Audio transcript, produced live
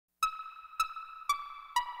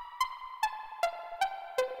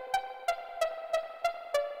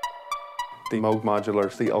The Moog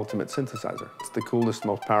Modular is the ultimate synthesizer. It's the coolest,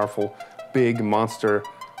 most powerful, big, monster,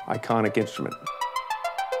 iconic instrument.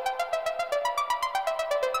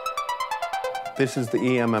 This is the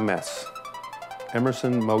EMMS,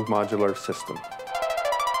 Emerson Moog Modular System.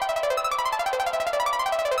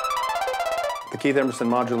 The Keith Emerson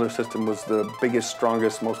Modular System was the biggest,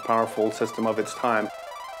 strongest, most powerful system of its time.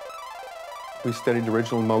 We studied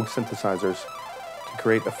original Moog synthesizers to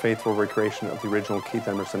create a faithful recreation of the original Keith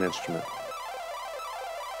Emerson instrument.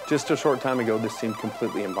 Just a short time ago, this seemed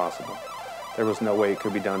completely impossible. There was no way it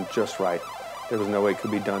could be done just right. There was no way it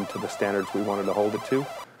could be done to the standards we wanted to hold it to,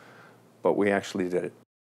 but we actually did it.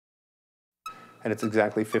 And it's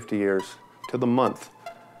exactly 50 years to the month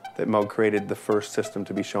that Moog created the first system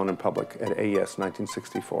to be shown in public at AES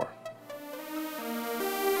 1964.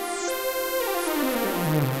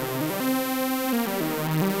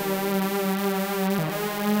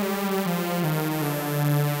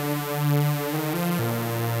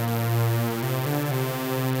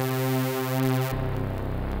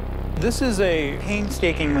 This is a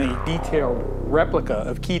painstakingly detailed replica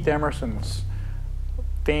of Keith Emerson's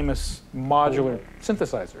famous modular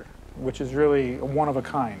synthesizer, which is really a one of a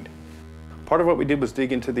kind. Part of what we did was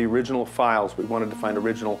dig into the original files. We wanted to find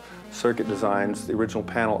original circuit designs, the original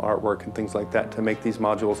panel artwork and things like that to make these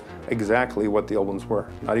modules exactly what the old ones were.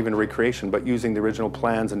 Not even a recreation, but using the original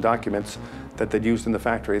plans and documents that they'd used in the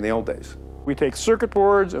factory in the old days. We take circuit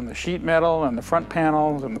boards and the sheet metal and the front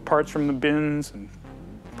panels and the parts from the bins and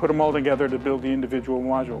put them all together to build the individual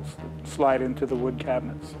modules that slide into the wood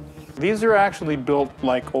cabinets. These are actually built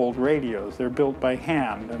like old radios. They're built by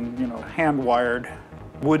hand and, hand-wired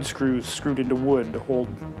wood screws screwed into wood to hold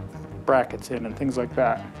brackets in and things like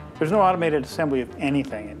that. There's no automated assembly of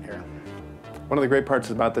anything in here. One of the great parts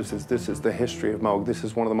about this is the history of Moog. This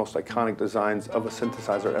is one of the most iconic designs of a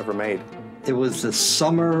synthesizer ever made. It was the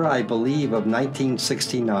summer, I believe, of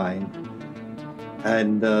 1969.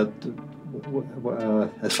 And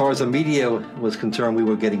as far as the media was concerned, we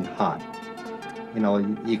were getting hot.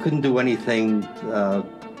 You couldn't do anything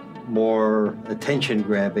more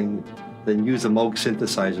attention-grabbing than use a Moog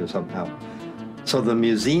synthesizer somehow. So the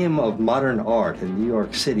Museum of Modern Art in New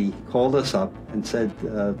York City called us up and said,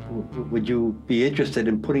 would you be interested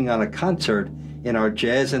in putting on a concert in our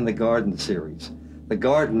Jazz in the Garden series? The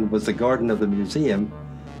garden was the garden of the museum,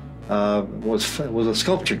 was a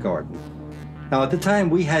sculpture garden. Now at the time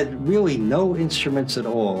we had really no instruments at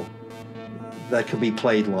all that could be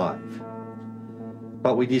played live.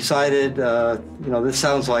 But we decided, this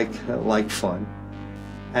sounds like fun.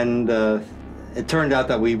 And it turned out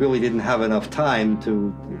that we really didn't have enough time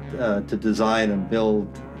to design and build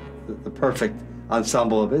the perfect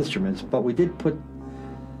ensemble of instruments. But we did put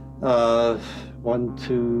 4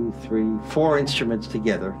 instruments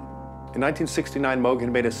together. In 1969, Moog had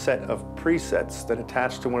made a set of presets that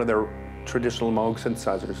attached to one of their traditional Moog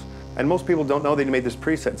synthesizers. And most people don't know they made this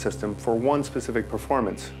preset system for one specific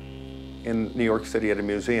performance in New York City at a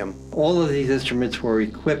museum. All of these instruments were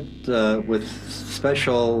equipped with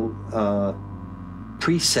special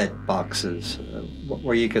preset boxes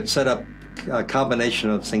where you could set up a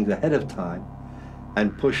combination of things ahead of time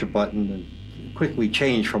and push a button and quickly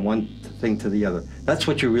change from one thing to the other. That's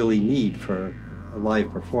what you really need for a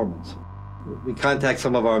live performance. We contact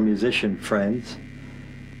some of our musician friends,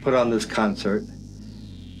 put on this concert.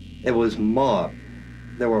 It was mobbed.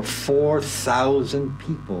 There were 4,000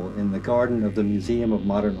 people in the garden of the Museum of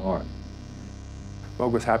Modern Art.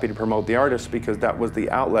 Moog was happy to promote the artists because that was the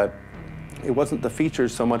outlet. It wasn't the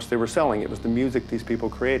features so much they were selling, it was the music these people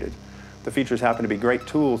created. The features happened to be great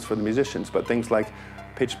tools for the musicians, but things like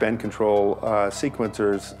pitch bend control,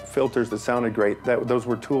 sequencers, filters that sounded great, those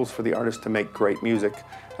were tools for the artists to make great music,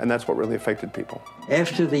 and that's what really affected people.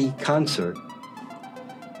 After the concert,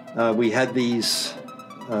 we had these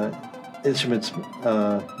instruments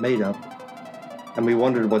made up, and we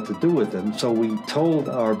wondered what to do with them. So we told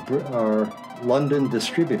our London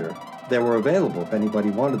distributor they were available if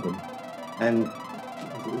anybody wanted them. And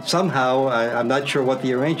somehow, I'm not sure what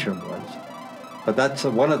the arrangement was, but that's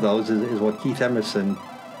one of those is what Keith Emerson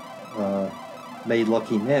made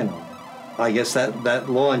Lucky Man on. I guess that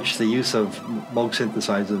launched the use of Moog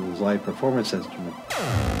synthesizers as live performance instrument.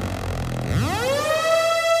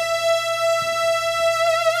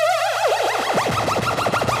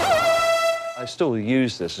 I still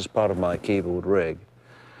use this as part of my keyboard rig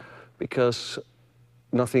because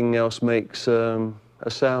nothing else makes a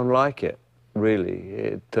sound like it,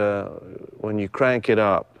 really. When you crank it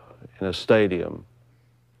up in a stadium,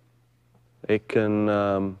 it can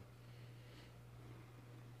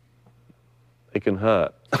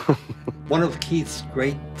hurt. One of Keith's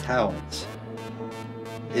great talents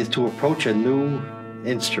is to approach a new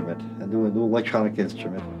instrument, a new electronic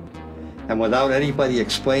instrument, and without anybody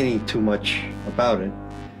explaining too much about it,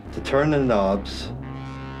 to turn the knobs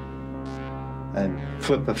and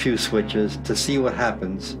flip a few switches to see what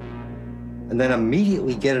happens, and then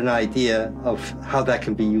immediately get an idea of how that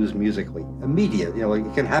can be used musically. Immediate, you know,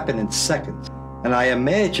 it can happen in seconds. And I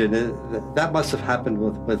imagine that must have happened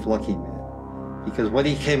with Lucky Man, because what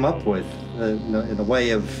he came up with in a way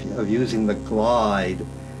of using the glide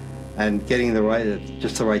and getting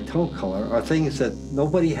just the right tone color are things that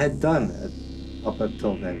nobody had done up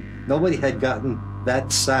until then. Nobody had gotten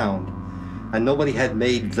that sound, and nobody had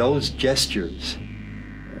made those gestures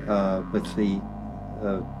with the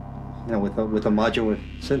with a modular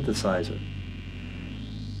synthesizer.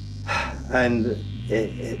 And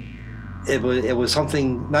it was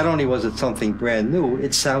something. Not only was it something brand new,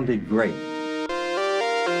 it sounded great.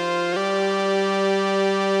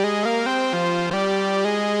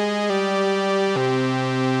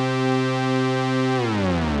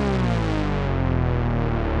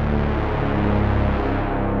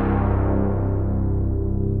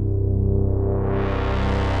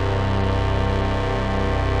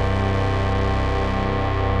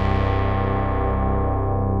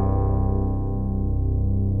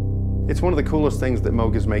 It's one of the coolest things that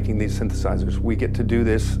Moog is making these synthesizers. We get to do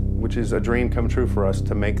this, which is a dream come true for us,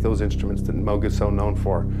 to make those instruments that Moog is so known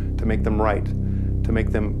for, to make them right, to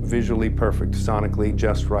make them visually perfect, sonically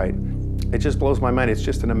just right. It just blows my mind. It's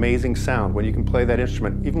just an amazing sound. When you can play that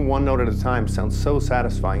instrument, even one note at a time, sounds so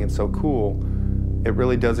satisfying and so cool. It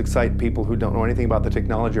really does excite people who don't know anything about the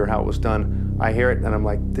technology or how it was done. I hear it and I'm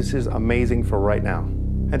like, this is amazing for right now.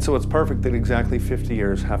 And so it's perfect that exactly 50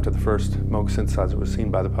 years after the first Moog synthesizer was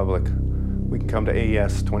seen by the public, we can come to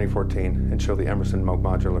AES 2014 and show the Emerson Moog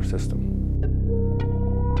Modular System.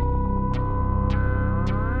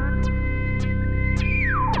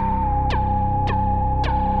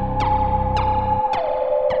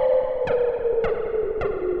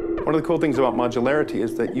 One of the cool things about modularity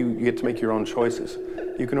is that you get to make your own choices.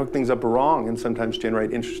 You can hook things up wrong and sometimes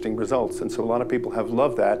generate interesting results. And so a lot of people have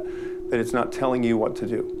loved that it's not telling you what to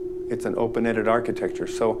do. It's an open-ended architecture.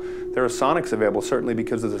 So there are sonics available, certainly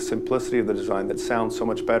because of the simplicity of the design, that sounds so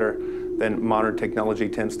much better than modern technology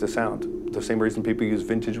tends to sound. The same reason people use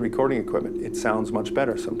vintage recording equipment. It sounds much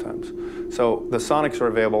better sometimes. So the sonics are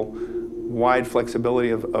available. Wide flexibility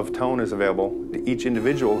of tone is available. Each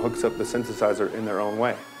individual hooks up the synthesizer in their own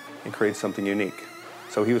way and creates something unique.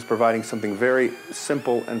 So he was providing something very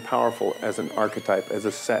simple and powerful as an archetype, as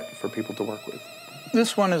a set for people to work with.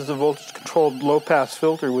 This one is the voltage-controlled low-pass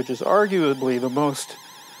filter, which is arguably the most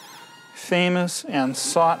famous and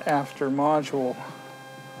sought-after module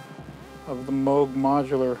of the Moog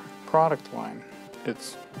Modular product line.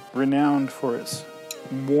 It's renowned for its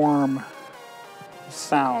warm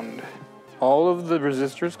sound. All of the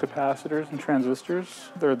resistors, capacitors, and transistors,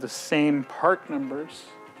 they're the same part numbers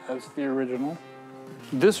as the original.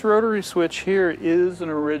 This rotary switch here is an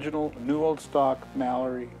original new old stock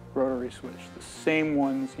Mallory rotary switch, the same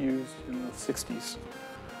ones used in the 60s.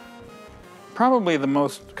 Probably the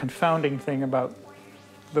most confounding thing about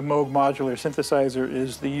the Moog Modular Synthesizer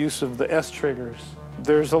is the use of the S-triggers.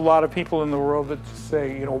 There's a lot of people in the world that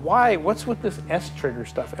say, you know, what's with this S-trigger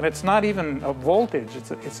stuff? And it's not even a voltage,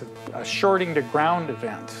 it's a shorting to ground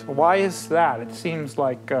event. Why is that? It seems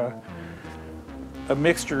like a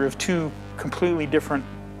mixture of two completely different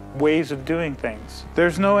ways of doing things.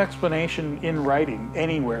 There's no explanation in writing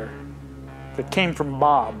anywhere that came from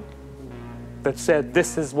Bob that said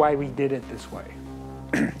this is why we did it this way.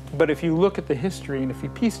 But if you look at the history and if you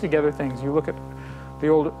piece together things, you look at the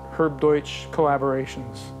old Herb Deutsch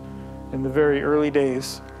collaborations in the very early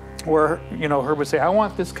days where, you know, Herb would say, I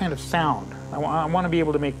want this kind of sound. I want to be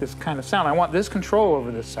able to make this kind of sound. I want this control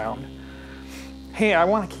over this sound. Hey, I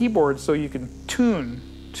want a keyboard so you can tune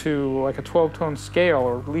to like a 12-tone scale,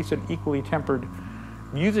 or at least an equally tempered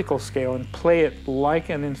musical scale, and play it like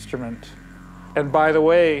an instrument. And by the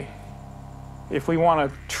way, if we want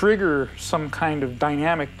to trigger some kind of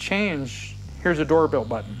dynamic change, here's a doorbell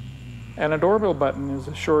button. And a doorbell button is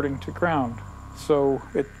a shorting to ground. So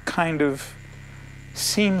it kind of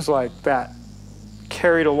seems like that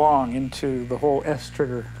carried along into the whole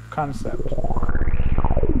S-trigger concept.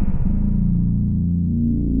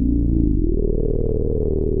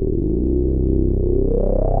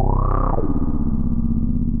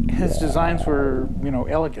 His designs were, you know,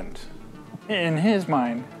 elegant. In his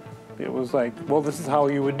mind, it was like, well, this is how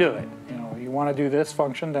you would do it. You know, you want to do this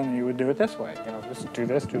function, then you would do it this way. You know, just do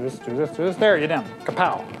this, do this, do this, do this. There, you're done.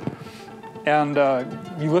 Kapow. And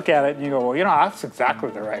you look at it and you go, well, you know, that's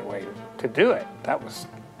exactly the right way to do it.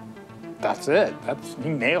 that's it. He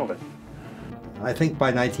nailed it. I think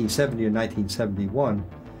by 1970 or 1971,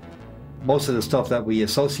 most of the stuff that we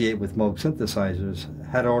associate with Moog synthesizers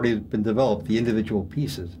had already been developed, the individual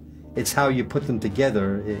pieces. It's how you put them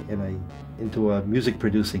together into a music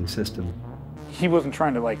producing system. He wasn't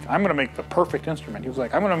trying to, like, I'm going to make the perfect instrument. He was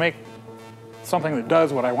like, I'm going to make something that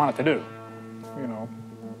does what I want it to do, you know.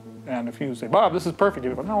 And if you say, Bob, this is perfect,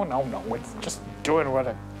 he'd go, no, no, no, it's just doing what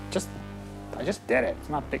I just did it. It's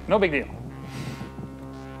not big, no big deal.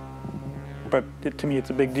 But to me,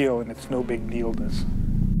 it's a big deal, and it's no big deal-ness.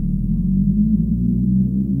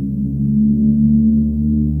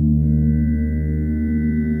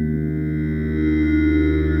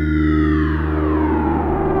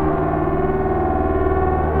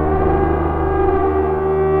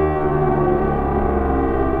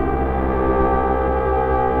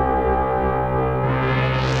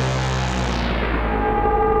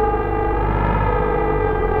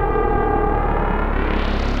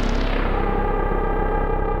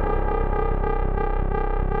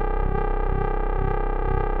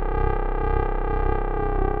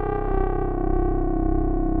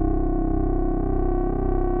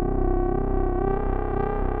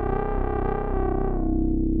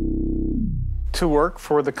 To work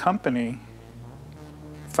for the company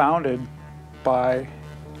founded by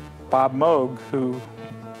Bob Moog, who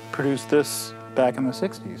produced this back in the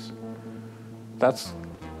 60s. That's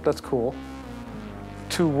cool.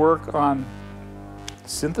 To work on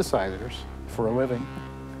synthesizers for a living,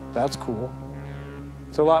 that's cool.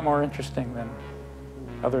 It's a lot more interesting than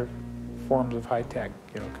other forms of high tech,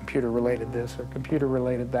 you know, computer-related this or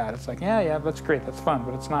computer-related that. It's like, yeah, that's great, that's fun,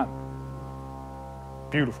 but it's not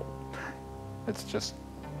beautiful. It's just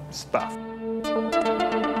stuff. I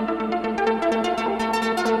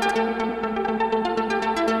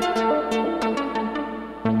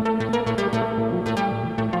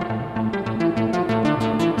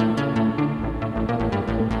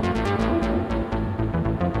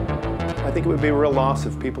think it would be a real loss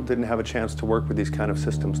if people didn't have a chance to work with these kind of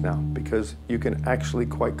systems now, because you can actually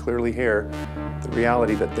quite clearly hear the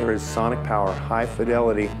reality that there is sonic power, high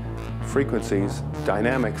fidelity, frequencies,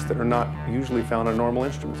 dynamics that are not usually found on normal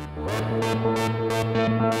instruments.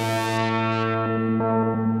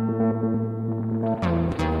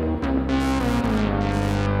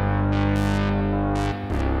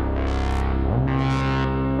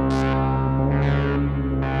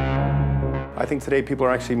 I think today people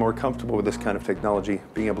are actually more comfortable with this kind of technology,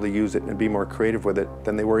 being able to use it and be more creative with it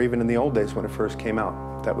than they were even in the old days when it first came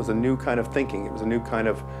out. That was a new kind of thinking. It was a new kind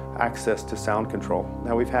of access to sound control.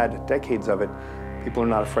 Now we've had decades of it. People are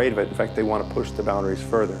not afraid of it. In fact, they want to push the boundaries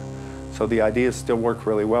further. So the ideas still work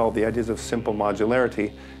really well. The ideas of simple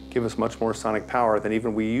modularity give us much more sonic power than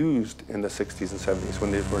even we used in the 60s and 70s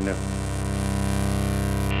when these were new.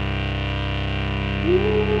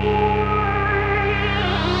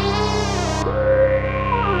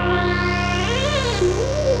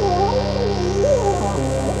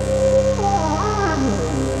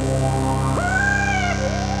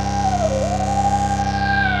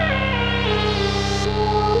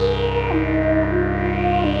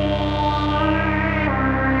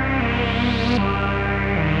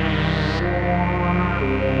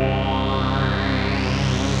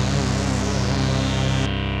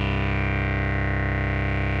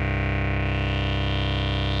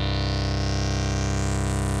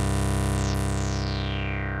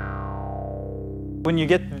 When you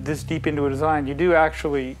get this deep into a design, you do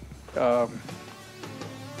actually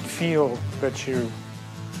feel that you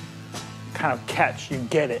kind of catch, you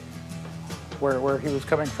get it, where he was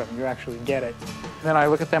coming from. You actually get it. Then I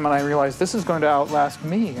look at them and I realize this is going to outlast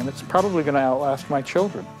me, and it's probably going to outlast my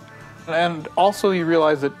children. And also you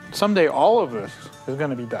realize that someday all of this is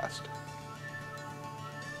going to be dust.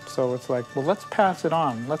 So it's like, well, let's pass it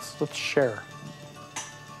on. Let's share.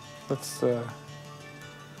 Let's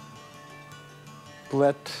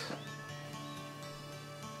let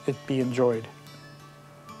it be enjoyed.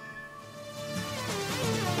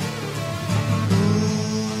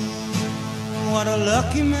 What a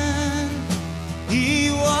lucky man he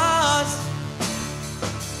was.